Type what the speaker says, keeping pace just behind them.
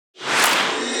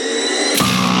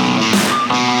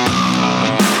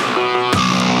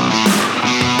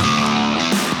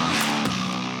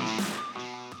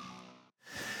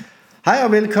Hej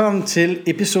og velkommen til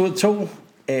episode 2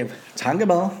 af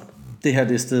Tankemad. Det her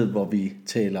det er stedet, hvor vi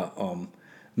taler om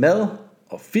mad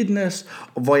og fitness,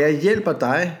 og hvor jeg hjælper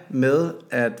dig med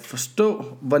at forstå,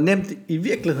 hvor nemt det i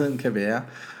virkeligheden kan være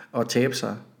at tabe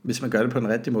sig, hvis man gør det på den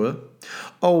rigtige måde.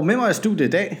 Og med mig i studiet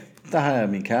i dag, der har jeg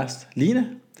min kæreste Line.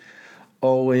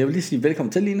 Og jeg vil lige sige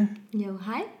velkommen til, Line. Jo,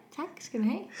 hej. Tak skal du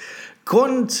have.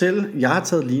 Grunden til, at jeg har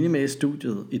taget Line med i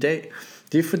studiet i dag,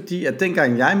 det er fordi, at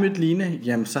dengang jeg mødte Line,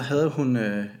 jamen, så havde hun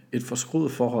et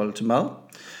forskruet forhold til mad.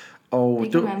 Og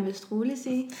det kan man vist roligt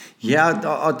sige. Ja,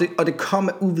 og det kom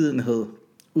af uvidenhed,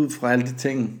 ud fra alle de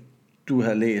ting, du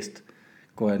har læst,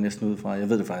 går jeg næsten ud fra. Jeg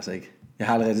ved det faktisk ikke. Jeg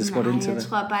har aldrig rigtig spurgt ind til det. Jeg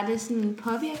tror bare, det er sådan en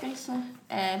påvirkelse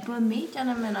af både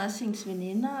medierne, men også ens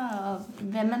veninder, og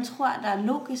hvad man tror, der er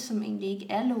logisk, som egentlig ikke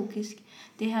er logisk.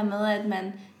 Det her med, at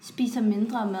man spiser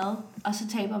mindre mad, og så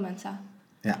taber man sig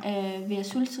ved at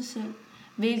sulte sig selv.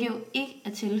 Hvilket jo ikke er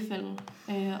tilfældet,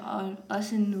 og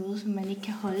også noget, som man ikke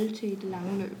kan holde til i det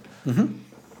lange løb. Mm-hmm.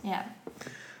 Ja.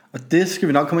 Og det skal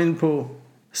vi nok komme ind på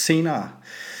senere.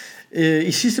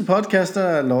 I sidste podcast,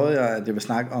 der lovede jeg, at jeg vil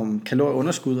snakke om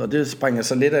kalorieunderskud, og det springer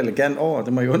så lidt elegant over,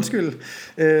 det må jeg undskylde.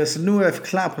 Så nu er jeg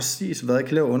klar præcis, hvad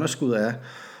kalorieunderskud er,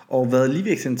 og hvad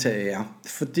ligevægtsindtag er.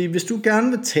 Fordi hvis du gerne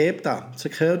vil tabe dig, så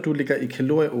kræver at du ligger i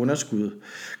kalorieunderskud.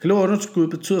 Kalorieunderskud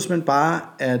betyder simpelthen bare,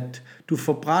 at du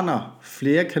forbrænder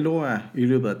flere kalorier i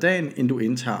løbet af dagen, end du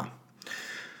indtager.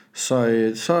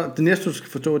 Så det næste, du skal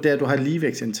forstå, det er, at du har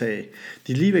ligevægtsindtag.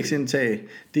 Dit ligevægtsindtag,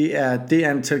 det er det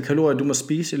antal kalorier, du må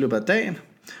spise i løbet af dagen,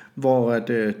 hvor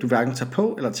du hverken tager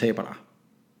på eller taber dig.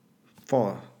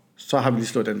 Så har vi lige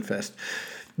slået den fast.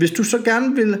 Hvis du så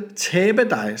gerne vil tabe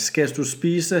dig, skal du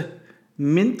spise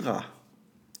mindre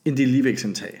end dit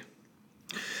ligevægtsindtag.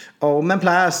 Og man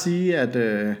plejer at sige, at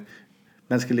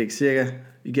man skal lægge cirka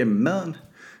igennem maden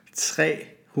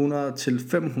 300 til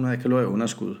 500 kalorier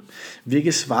underskud,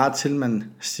 hvilket svarer til, at man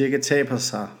cirka taber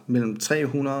sig mellem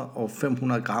 300 og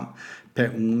 500 gram per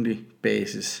ugentlig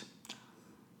basis.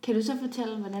 Kan du så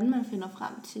fortælle, hvordan man finder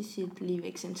frem til sit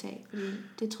ligevægtsindtag? Fordi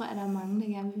det tror jeg, der er mange, der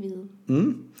gerne vil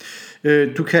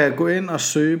vide. Du kan gå ind og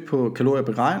søge på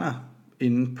kalorieberegner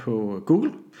inde på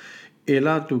Google,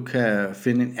 eller du kan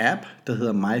finde en app, der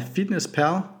hedder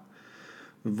MyFitnessPal,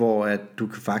 hvor at du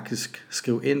kan faktisk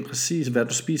skrive ind præcis, hvad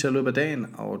du spiser i løbet af dagen,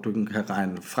 og du kan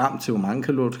regne frem til, hvor mange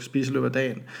kalorier du skal spise i løbet af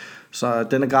dagen. Så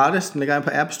den er gratis, den ligger inde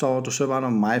på App Store, du søger bare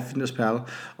om MyFitnessPal,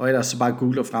 og ellers så bare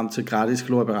googler frem til gratis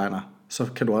kalorieberegner, så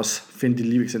kan du også finde dit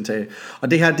ligevægtsindtag.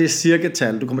 Og det her, det er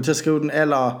cirkatal. Du kommer til at skrive den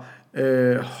alder,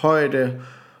 højde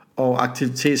og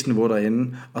aktivitetsniveau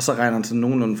derinde, og så regner den så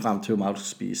nogenlunde frem til, hvor meget du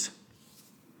skal spise.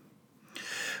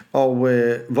 Og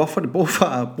hvorfor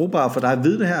er det brugbart for dig at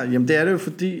vide det her? Jamen det er det jo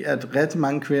fordi, at rigtig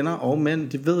mange kvinder og mænd,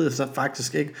 de ved så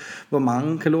faktisk ikke, hvor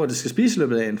mange kalorier de skal spise i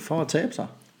løbet af dagen for at tabe sig.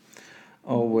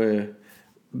 Og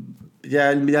jeg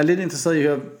er lidt interesseret i at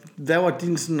høre, hvad var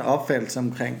din sådan opfattelse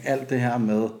omkring alt det her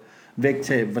med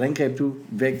vægttab? Hvordan greb du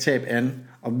vægttab an?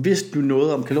 Og vidste du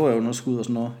noget om kalorieunderskud og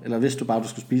sådan noget? Eller vidste du bare, at du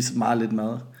skulle spise meget lidt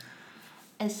mad?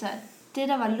 Altså, det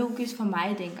der var logisk for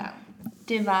mig dengang,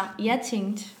 det var, jeg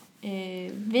tænkte,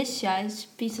 hvis jeg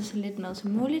spiser så lidt mad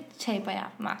som muligt, taber jeg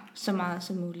mig så meget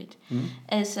som muligt.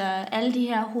 Altså alle de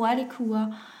her hurtigkurer,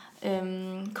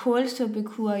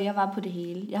 kålsuppekurer, jeg var på det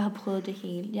hele. Jeg har prøvet det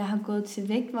hele. Jeg har gået til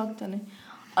vægtvogterne,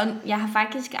 og jeg har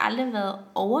faktisk aldrig været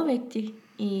overvægtig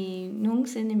i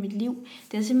nogensinde i mit liv.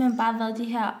 Det har simpelthen bare været de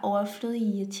her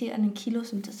overflødige irriterende kilo,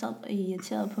 som der sad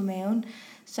irriteret på maven,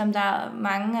 som der er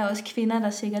mange af os kvinder, der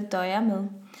sikkert døjer med.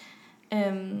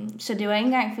 Så det var ikke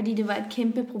engang, fordi det var et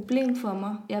kæmpe problem for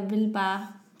mig. Jeg ville bare...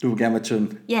 Du vil gerne være tynd.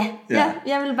 Ja,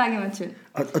 jeg ville bare gerne være tynd.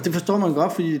 Og det forstår man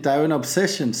godt, fordi der er jo en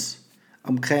obsessions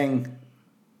omkring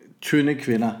tynde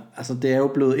kvinder. Altså det er jo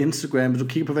blevet Instagram. Hvis du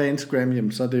kigger på hver Instagram,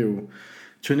 jamen, så er det jo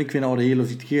tynde kvinder over det hele. Og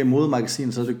hvis du kigger i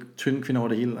modemagasinet, så er det tynde kvinder over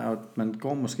det hele. Og man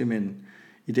går måske med en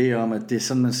idé om, at det er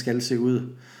sådan, man skal se ud.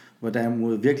 Hvordan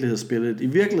mod virkelighedsbilledet. I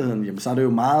virkeligheden, jamen, så er det jo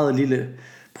meget lille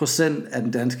procent af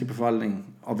den danske befolkning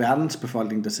og verdens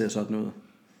befolkning, der ser sådan ud.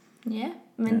 Ja,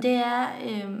 men det er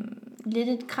lidt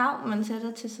et krav, man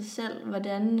sætter til sig selv,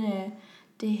 hvordan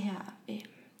det her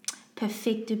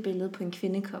perfekte billede på en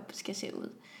kvindekrop skal se ud.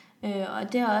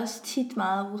 Og det er også tit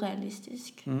meget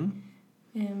urealistisk.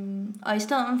 Og i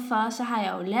stedet for, så har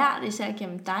jeg jo lært, især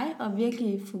gennem dig, at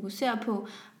virkelig fokusere på,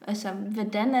 altså,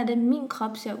 hvordan er det, min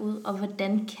krop ser ud, og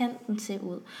hvordan kan den se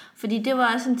ud? Fordi det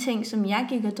var også en ting, som jeg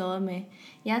gik og døde med.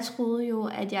 Jeg troede jo,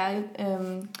 at jeg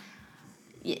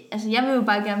altså jeg vil jo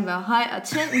bare gerne være høj og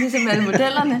tynd, ligesom alle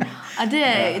modellerne, og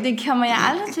det kommer jeg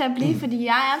aldrig til at blive, fordi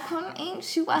jeg er kun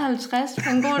 1,57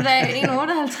 på en god dag,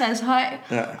 1,58 høj,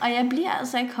 og jeg bliver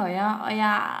altså ikke højere, og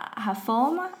jeg har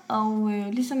former, og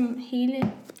ligesom hele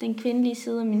den kvindelige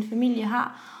side af min familie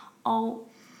har, og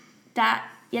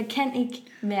jeg kan ikke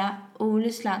være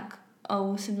åleslank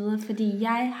og så videre, fordi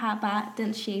jeg har bare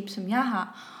den shape, som jeg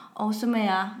har, og så må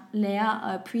jeg lære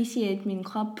at appreciate min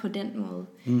krop på den måde.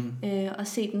 Og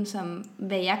se den som,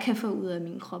 hvad jeg kan få ud af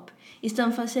min krop. I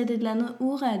stedet for at sætte et eller andet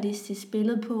urealistisk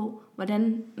billede på,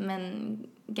 hvordan man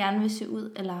gerne vil se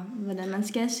ud, eller hvordan man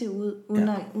skal se ud,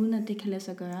 uden at det kan lade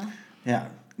sig gøre. Ja,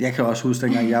 jeg kan også huske,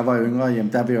 dengang jeg var yngre,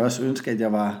 jamen, der ville jeg også ønske, at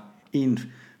jeg var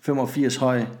 1,85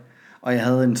 høj, og jeg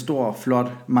havde en stor,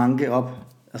 flot manke op,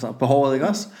 altså på håret, ikke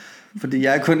også? Fordi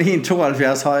jeg er kun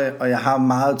 1,72 høj, og jeg har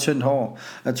meget tyndt hår.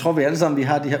 Jeg tror, vi alle sammen vi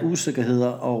har de her usikkerheder,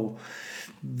 og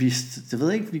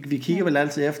vi kigger vel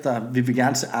altid efter, vi vil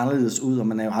gerne se anderledes ud, og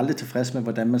man er jo aldrig tilfreds med,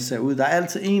 hvordan man ser ud. Der er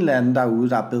altid en eller anden derude,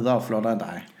 der er bedre og flottere end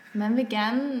dig. Man vil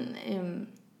gerne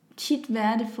tit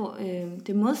være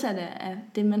det modsatte af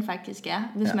det, man faktisk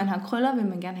er. Hvis man har krøller, vil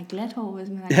man gerne have glat hår. Hvis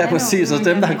man har glat præcis. Hår, og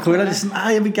dem, der har krøller, de er sådan,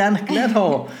 jeg vil gerne have glat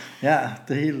hår. Ja,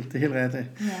 det er helt rigtigt.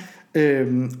 Ja.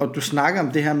 Og du snakker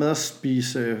om det her med at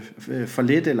spise for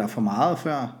lidt eller for meget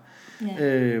før.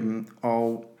 Ja.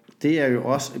 Og det er jo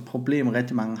også et problem,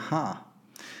 rigtig mange har.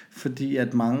 Fordi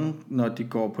at mange, når de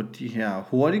går på de her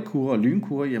hurtigkurer og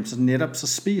lynkurer, jamen så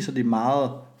spiser de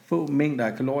meget få mængder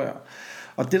af kalorier.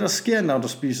 Og det, der sker, når du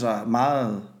spiser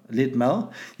meget lidt mad,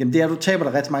 jamen det er, at du taber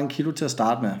dig rigtig mange kilo til at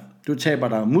starte med. Du taber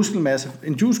dig muskelmasse.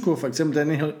 En juicekur for eksempel,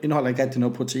 den indeholder ikke rigtig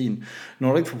noget protein.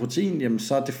 Når du ikke får protein, jamen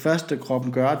så det første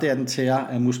kroppen gør, det er, at den tærer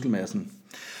af muskelmassen.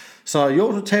 Så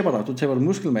jo, du taber dig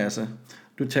muskelmasse,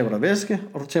 du taber dig væske,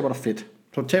 og du taber dig fedt.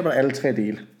 Så du taber dig alle tre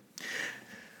dele.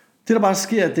 Det, der bare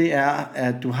sker, det er,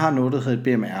 at du har noget, der hedder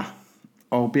BMR.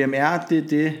 Og BMR, det er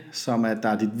det, som der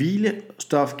er dit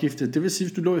hvilestofgifte. Det vil sige,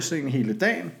 hvis du lå i sengen hele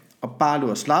dagen, og bare lå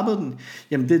og slappede den,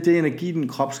 jamen det er det energi, din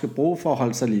krop skal bruge for at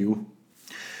holde sig i live.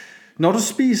 Når du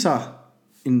spiser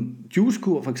en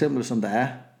juicekur, for eksempel, som der er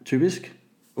typisk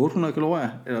 800 kalorier,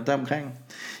 eller deromkring,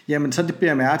 jamen så det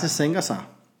BMR, det sænker sig.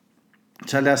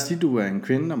 Så lad os sige, du er en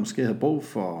kvinde, der måske har brug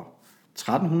for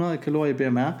 1300 kalorier i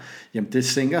BMR, jamen det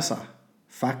sænker sig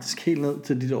faktisk helt ned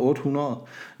til de der 800,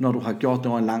 når du har gjort det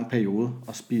over en lang periode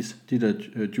og spist de der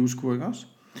juicekur, ikke også?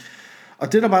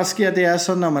 Og det der bare sker, det er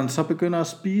så, når man så begynder at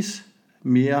spise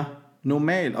mere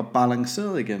normalt og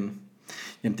balanceret igen,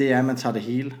 jamen det er, at man tager det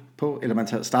hele på, eller man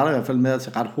starter i hvert fald med at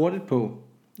tage ret hurtigt på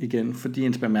igen, fordi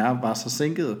ens BMR var så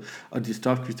sænket, og de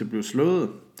stofgifte blev slået.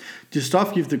 De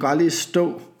stofgifte går aldrig i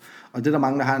stå, og det er der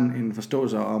mange, der har en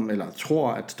forståelse om, eller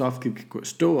tror, at stofgift kan gå i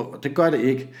stå, og det gør det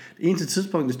ikke. Det eneste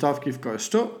tidspunkt, de stofgift går i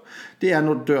stå, det er,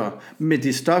 når du dør. Men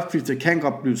de stofgifte kan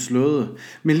godt blive slået.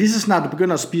 Men lige så snart du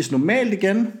begynder at spise normalt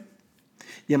igen,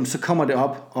 jamen så kommer det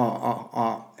op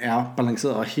og er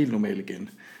balanceret og helt normalt igen.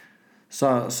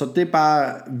 Så det er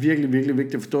bare virkelig, virkelig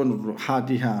vigtigt at forstå, når du har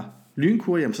de her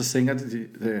lynkurer, jamen så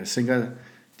sænker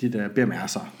dit BMR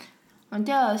sig. Og det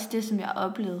er også det, som jeg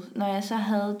oplevede, når jeg så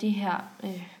havde de her,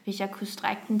 hvis jeg kunne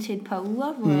strække den til et par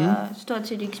uger, hvor jeg stort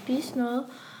set ikke spiste noget,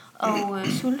 og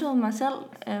sultede mig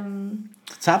selv.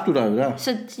 Så tabte du dig jo der?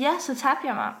 Så tabte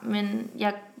jeg mig, men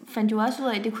jeg fandt jo også ud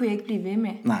af, at det kunne jeg ikke blive ved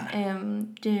med. Nej.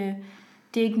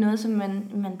 Det er ikke noget, som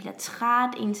man bliver træt,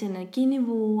 ens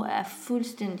energiniveau er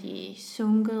fuldstændig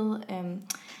sunket,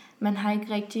 man har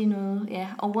ikke rigtig noget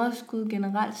overskud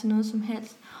generelt til noget som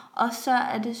helst. Og så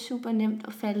er det super nemt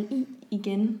at falde i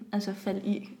igen. Altså falde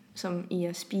i, som i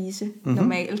at spise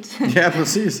normalt. Ja,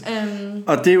 præcis.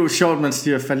 Og det er jo sjovt, man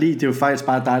siger falde i. Det er jo faktisk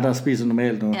bare dig, der spiser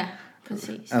normalt nu. Ja,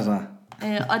 præcis. Altså.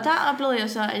 Og der oplevede jeg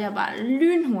så, at jeg bare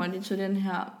lynhurtigt tog den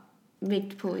her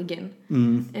vægt på igen.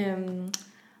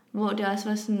 Hvor det også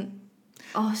var sådan...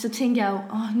 så tænkte jeg jo,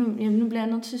 nu bliver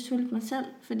jeg nødt til at sulte mig selv,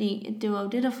 fordi det var jo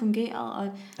det, der fungerede, og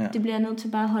det bliver jeg nødt til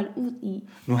bare at holde ud i.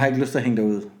 Nu har jeg ikke lyst til at hænge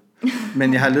derud.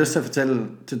 Men jeg har lyst til at fortælle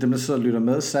til dem, der sidder og lytter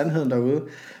med, sandheden derude.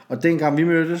 Og dengang vi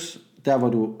mødtes, der var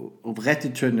du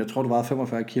rigtig tynd. Jeg tror, du var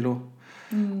 45 kilo.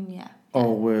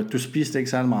 Og du spiste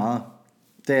ikke særlig meget.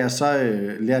 Da jeg så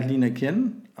lærte Line at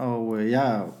kende, og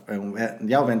jeg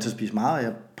var vant til at spise meget, og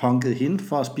jeg punkede hende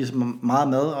for at spise meget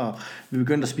mad, og vi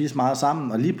begyndte at spise meget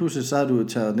sammen. Og lige pludselig så havde du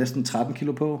taget næsten 13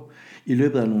 kilo på i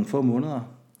løbet af nogle få måneder.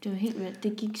 Det var helt vildt.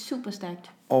 Det gik super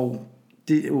stærkt. Og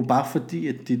det er jo bare fordi,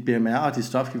 at dit BMR og dit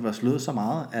stofgift var slået så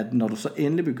meget, at når du så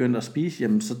endelig begyndte at spise,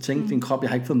 jamen, så tænkte din krop, jeg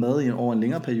har ikke fået mad over en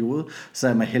længere periode, så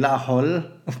jeg må hellere holde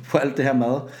på alt det her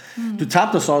mad. Du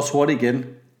tabte så også hurtigt igen.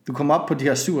 Du kom op på de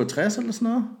her 67 eller sådan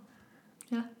noget.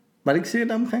 Ja. Var det ikke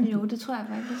sikkert omkring? Jo, det tror jeg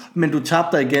faktisk. Men du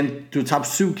tabte dig igen. Du tabte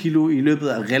 7 kilo i løbet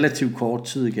af relativt kort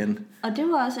tid igen. Og det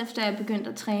var også efter, jeg begyndte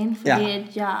at træne, fordi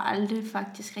at jeg aldrig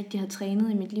faktisk rigtig har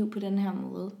trænet i mit liv på den her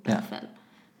måde, i hvert fald.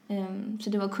 Så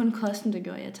det var kun kosten, der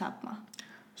gjorde, at jeg tabte mig.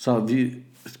 Så vi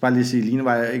skal bare lige sige, Line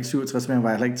var ikke 67, men hun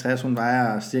var heller ikke 60. Hun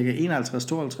vejer cirka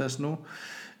 51-52 nu.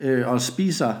 Og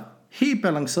spiser helt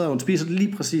balanceret. Hun spiser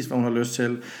lige præcis, hvad hun har lyst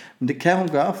til. Men det kan hun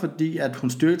gøre, fordi at hun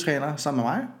styrketræner sammen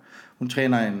med mig. Hun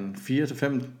træner en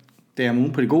 4-5 dage om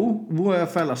ugen på de gode uger i hvert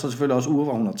fald. Og så selvfølgelig også uger,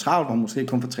 hvor hun har travlt, hvor hun måske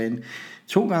kun får træne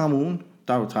 2 gange om ugen.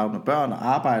 Der er jo travlt med børn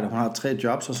og arbejde, hun har 3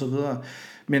 jobs og så videre.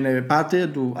 Men bare det,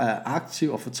 at du er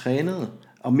aktiv og får trænet,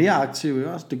 og mere aktiv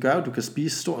også, det gør, at du kan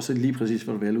spise stort set lige præcis,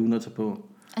 hvad du vil, uden at tage på.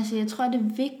 Altså, jeg tror,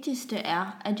 det vigtigste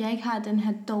er, at jeg ikke har den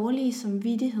her dårlige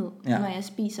samvittighed, når jeg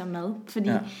spiser mad. Fordi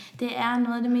det er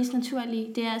noget af det mest naturlige.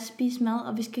 Det er at spise mad,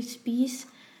 og vi skal spise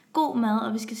god mad,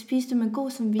 og vi skal spise det med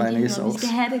god samvittighed, og vi skal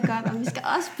have det godt, og vi skal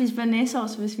også spise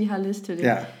bearnaisesauce, hvis vi har lyst til det.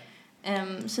 Ja.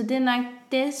 Så det er nok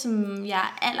det, som jeg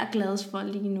er allergladest for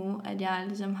lige nu, at jeg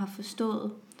ligesom har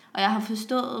forstået. Og jeg har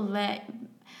forstået,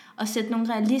 at sætte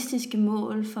nogle realistiske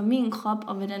mål for min krop,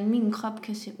 og hvordan min krop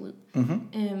kan se ud.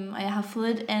 Mm-hmm. Og jeg har fået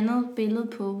et andet billede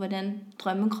på, hvordan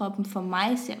drømmekroppen for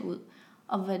mig ser ud,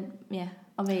 og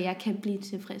hvad jeg kan blive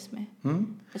tilfreds med.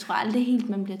 Jeg tror aldrig helt,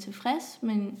 man bliver tilfreds,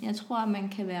 men jeg tror, man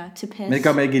kan være tilpas. Men det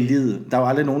gør man ikke i livet. Der er jo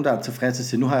aldrig nogen, der er tilfredse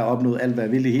til, nu har jeg opnået alt, hvad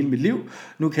jeg vil i hele mit liv,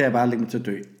 nu kan jeg bare lægge mig til at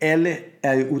dø. Alle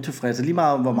er jo utilfredse. Lige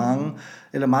meget hvor mange,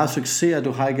 eller meget succeser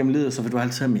du har igennem livet, så vil du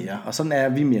altid have mere. Og sådan er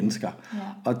vi mennesker. Ja.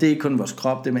 Og det er ikke kun vores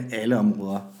krop, det er med alle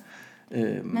områder.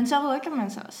 Men så rykker man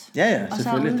sig også. Ja, og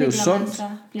selvfølgelig. Det er jo sundt.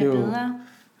 Det er jo bedre.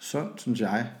 Sundt, synes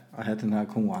jeg, at have den her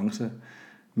konkurrence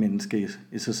menneske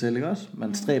i sig selv, ikke også?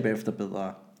 Man stræber efter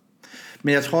bedre.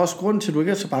 Men jeg tror også, grunden til, at du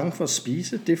ikke er så bange for at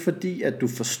spise, det er fordi, at du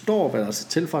forstår, hvad der skal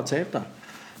til for at tabe dig.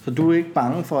 Så du er ikke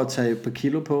bange for at tage et par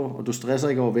kilo på, og du stresser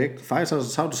ikke over vægt.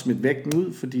 Faktisk så har du smidt vægten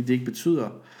ud, fordi det ikke betyder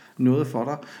noget for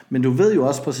dig. Men du ved jo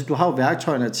også præcis, du har jo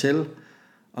værktøjerne til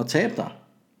at tabe dig.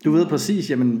 Du ved præcis,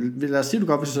 jamen lad os sige, du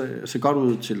godt vil se godt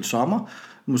ud til sommer.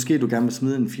 Måske du gerne vil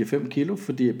smide en 4-5 kilo,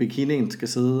 fordi bikinien skal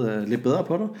sidde lidt bedre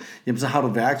på dig. Jamen så har du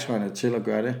værktøjerne til at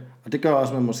gøre det. Og det gør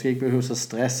også, at man måske ikke behøver så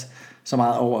stress så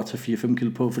meget over at tage 4-5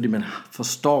 kilo på, fordi man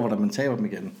forstår, hvordan man taber dem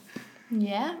igen.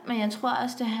 Ja, men jeg tror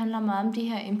også, det handler meget om de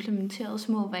her implementerede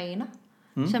små vaner,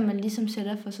 som man ligesom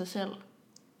sætter for sig selv.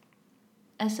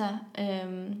 Altså,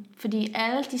 fordi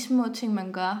alle de små ting,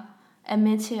 man gør, er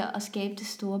med til at skabe det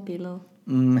store billede.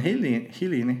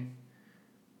 Helt enig.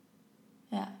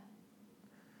 Ja.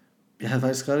 Jeg havde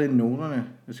faktisk skrevet det i noterne.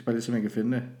 Jeg skal bare lige se, om jeg kan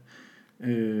finde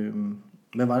det.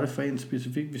 Hvad var det for en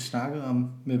specifikt, vi snakkede om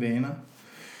med vaner?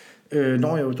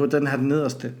 Det var den her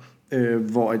nederste,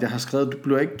 hvor jeg har skrevet, du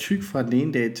bliver ikke tyk fra den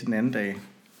ene dag til den anden dag.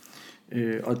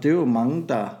 Og det er jo mange,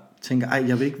 der tænker,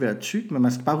 jeg vil ikke være tyk, men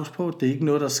man skal bare huske på, at det er ikke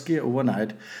noget, der sker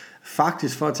overnight.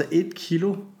 Faktisk, for at tage 1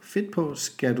 kilo fedt på,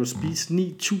 skal du spise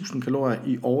 9.000 kalorier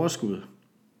i overskud.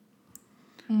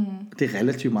 Det er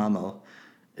relativt meget mad.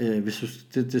 Hvis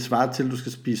det svarer til, at du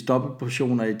skal spise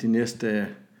dobbeltportioner i de næste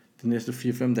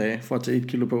 4-5 dage, for at tage 1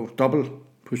 kilo på.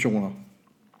 Dobbeltportioner.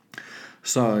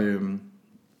 Så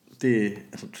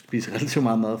du spiser relativt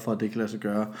meget mad, for at det kan lade sig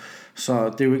gøre. Så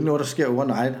det er jo ikke noget, der sker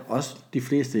overnight. Også de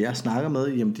fleste, jeg snakker med,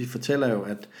 jamen, de fortæller jo,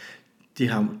 at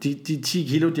de 10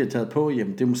 kilo, de har taget på,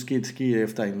 jamen, det er måske sket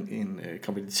efter en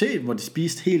graviditet, hvor de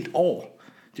spiste helt år.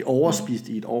 De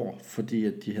overspiste i et år, fordi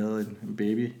at de havde en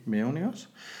baby i maven, ikke også?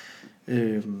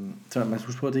 Så man skal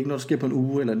huske på, at det ikke er noget, der sker på en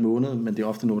uge eller en måned, men det er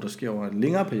ofte noget, der sker over en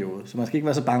længere periode. Så man skal ikke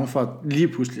være så bange for lige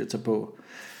pludselig at tage på.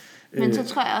 Men så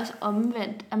tror jeg også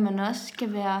omvendt, at man også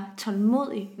skal være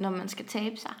tålmodig, når man skal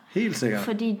tabe sig. Helt sikkert.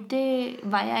 Fordi det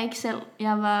var jeg ikke selv.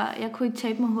 Jeg kunne ikke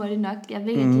tabe mig hurtigt nok. Jeg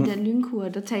ved, at de der lynkurer,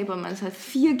 der taber man så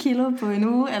 4 kilo på en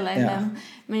uge eller et eller andet.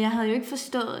 Men jeg havde jo ikke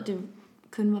forstået, at det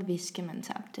kun var væske, man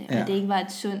tabte. Og det ikke var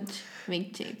et sundt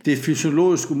vægttab. Det er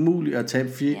fysiologisk umuligt at tabe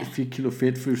 4 kilo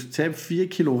fedt. For hvis du taber 4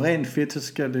 kilo rent fedt, så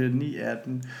skal det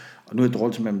 9-18. Og nu er det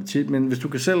dårligt til matematik, men hvis du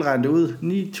kan selv regne det ud,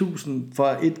 9.000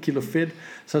 for 1 kilo fedt,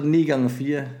 så er det 9 gange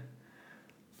 4. Ja,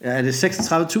 er det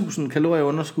 36.000 kalorier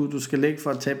underskud, du skal lægge for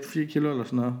at tabe 4 kilo eller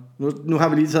sådan noget? Nu har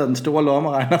vi lige taget den store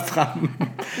lommeregner frem.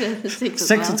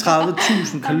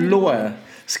 36.000 kalorier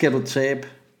skal du tabe,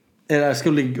 eller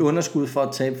skal du lægge underskud for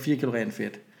at tabe 4 kilo rent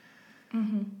fedt.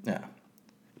 Ja.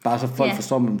 Bare så folk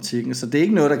forstår matematikken. Så det er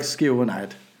ikke noget, der kan ske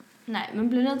overnight. Nej, man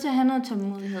bliver nødt til at have noget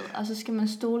tålmodighed, og så skal man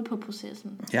stole på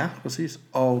processen. Ja, præcis.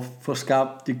 Og få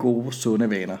skabt de gode, sunde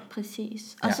vaner.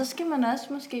 Præcis. Og så skal man også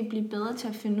måske blive bedre til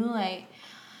at finde ud af,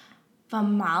 hvor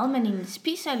meget man egentlig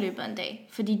spiser i løbet af en dag.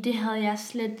 Fordi det havde jeg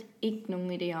slet ikke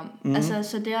nogen idé om. Altså,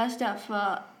 så det er også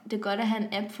derfor, det er godt at have en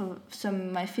app som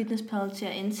MyFitnessPal til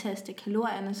at indtaste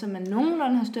kalorierne, så man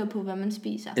nogenlunde har styr på, hvad man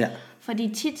spiser. Ja.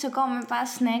 Fordi tit så går man bare og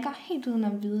snakker helt uden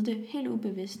at vide det, helt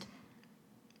ubevidst.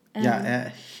 Jeg er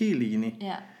helt enig.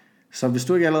 Ja. Så hvis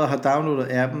du ikke allerede har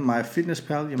downloadet appen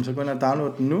MyFitnessPal, jamen så gå ind og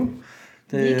download den nu.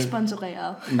 Det er ikke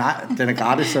sponsoreret. Nej, den er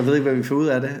gratis, så jeg ved ikke, hvad vi får ud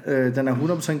af det. Den er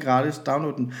 100% gratis,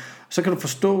 download den. Så kan du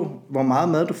forstå, hvor meget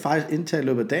mad du faktisk indtager i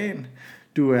løbet af dagen.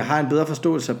 Du har en bedre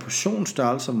forståelse af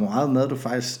portionsstørrelse, hvor meget mad du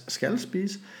faktisk skal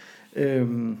spise.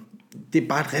 Det er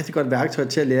bare et rigtig godt værktøj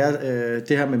til at lære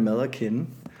det her med mad at kende.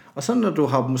 Og så når du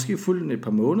har måske fulgt et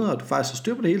par måneder, og du faktisk har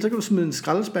styr på det hele, så kan du smide en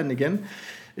skraldespand igen.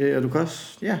 Og du kan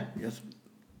også,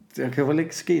 der kan vel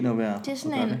ikke ske noget værd. Det er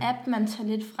sådan en app, man tager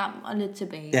lidt frem og lidt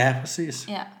tilbage. Ja, præcis.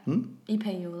 Ja, i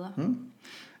perioder.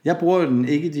 Jeg bruger den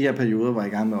ikke i de her perioder, hvor jeg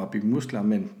er i gang med at opbygge muskler,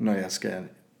 men når jeg skal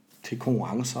til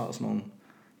konkurrencer og sådan nogle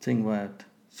ting, hvor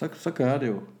så gør jeg det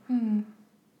jo.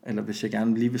 Eller hvis jeg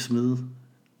gerne lige vil smide,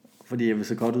 fordi jeg vil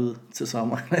se godt ud til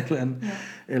sommer eller et eller andet.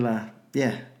 Ja. Eller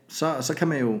så kan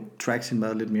man jo track sin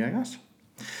mad lidt mere, ikke også?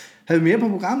 Har vi mere på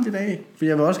programmet i dag? For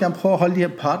jeg vil også gerne prøve at holde de her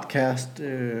podcast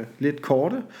lidt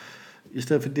korte, i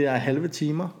stedet for de der halve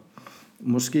timer.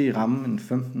 Måske ramme en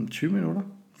 15-20 minutter.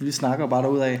 Vi snakker bare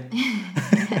derudad. Det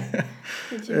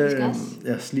er typisk også.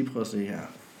 Jeg skal lige prøve at se her.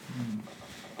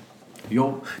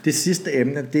 Jo, det sidste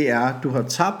emne, det er, du har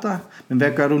tabt dig, men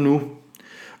hvad gør du nu?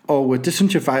 Og det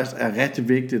synes jeg faktisk er rigtig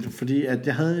vigtigt, fordi at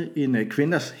jeg havde en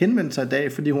kvinde, der henvendte sig i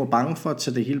dag, fordi hun var bange for at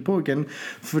tage det hele på igen,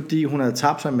 fordi hun havde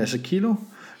tabt sig en masse kilo,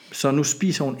 så nu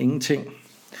spiser hun ingenting.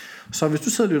 Så hvis du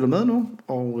sidder og lytter med nu,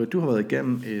 og du har været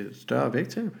igennem et større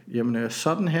vægttab, jamen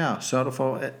sådan her sørger du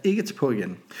for at ikke tage på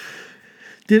igen.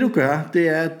 Det du gør, det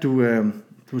er, at du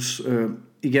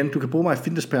kan bruge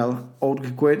MyFitnessPal, og du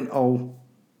kan gå ind og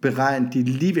beregne dit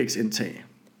ligevægtsindtag,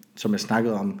 som jeg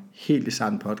snakkede om helt i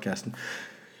starten af podcasten.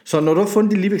 Så når du har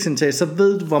fundet dit ligevægtsindtag, så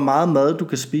ved du, hvor meget mad du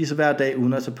kan spise hver dag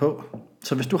uden at tage på.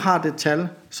 Så hvis du har det tal,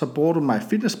 så bruger du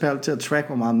MyFitnessPal til at track,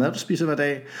 hvor meget mad du spiser hver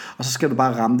dag, og så skal du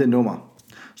bare ramme det nummer.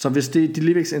 Så hvis det dit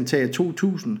ligevægtsindtag er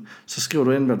 2.000, så skriver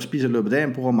du ind, hvad du spiser i løbet af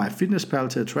dagen, bruger MyFitnessPal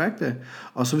til at track det.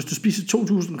 Og så hvis du spiser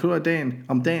 2.000 kalorier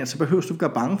om dagen, så behøver du ikke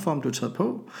være bange for, om du er taget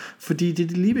på, fordi det er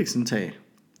dit ligevægtsindtag.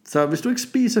 Så hvis du ikke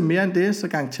spiser mere end det, så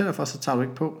garanterer jeg for, så tager du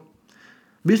ikke på.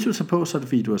 Hvis du tager på, så er det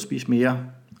fordi, du har spist mere.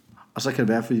 Og så kan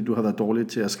det være, fordi du har været dårlig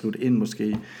til at skrive det ind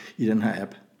måske i den her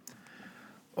app.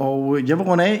 Og jeg vil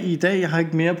runde af i dag. Jeg har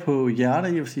ikke mere på hjertet.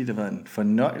 Jeg vil sige, det har været en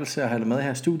fornøjelse at have dig med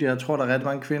her i studiet. Jeg tror, der er rigtig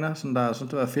mange kvinder, som der synes,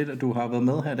 det var fedt, at du har været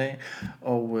med her i dag.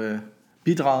 Og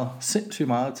bidraget sindssygt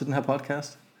meget til den her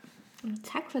podcast.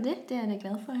 Tak for det. Det er jeg da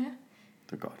glad for her.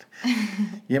 Det er godt.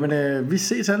 Jamen, vi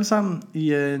ses alle sammen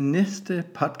i næste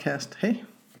podcast. Hej.